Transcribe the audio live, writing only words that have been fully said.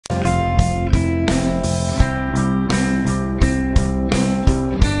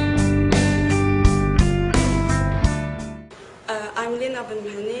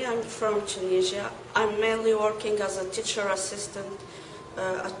from Tunisia. I'm mainly working as a teacher assistant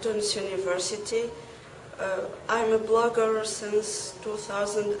at Tunis University. I'm a blogger since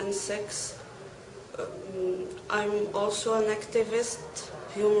 2006. I'm also an activist,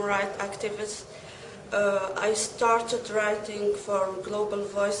 human rights activist. I started writing for Global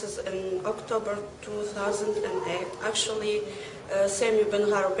Voices in October 2008. Actually, Sami Ben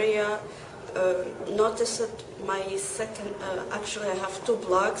Harbiya noticed my second, actually I have two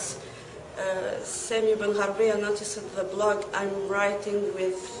blogs. Sami Ben Harbiya noticed the blog I'm writing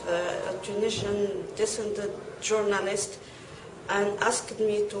with a Tunisian descended journalist and asked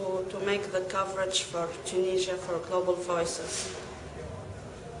me to make the coverage for Tunisia for Global Voices.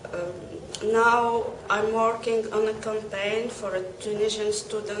 Now I'm working on a campaign for a Tunisian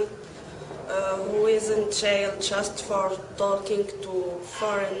student who is in jail just for talking to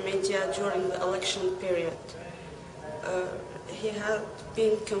foreign media during the election period. He had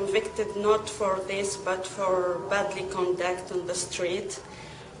been convicted not for this but for badly conduct on the street.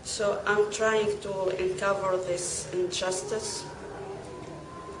 So I'm trying to uncover this injustice.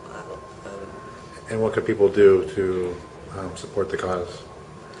 And what could people do to support the cause?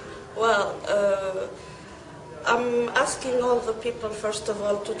 Well, I'm asking all the people, first of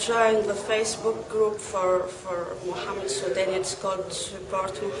all, to join the Facebook group for Mohamed Soudani. It's called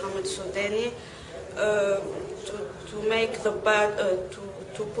Support Mohamed Soudani. To make the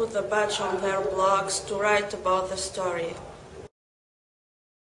to put the badge on their blogs, to write about the story.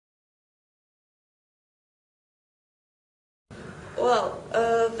 Well,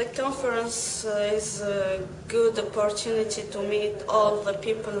 the conference is a good opportunity to meet all the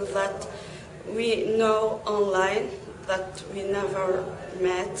people that we know online, that we never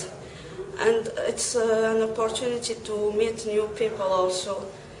met. And it's an opportunity to meet new people also,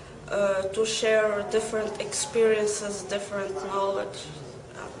 to share different experiences, different knowledge.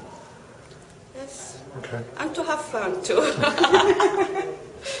 Yes. Okay. And to have fun too.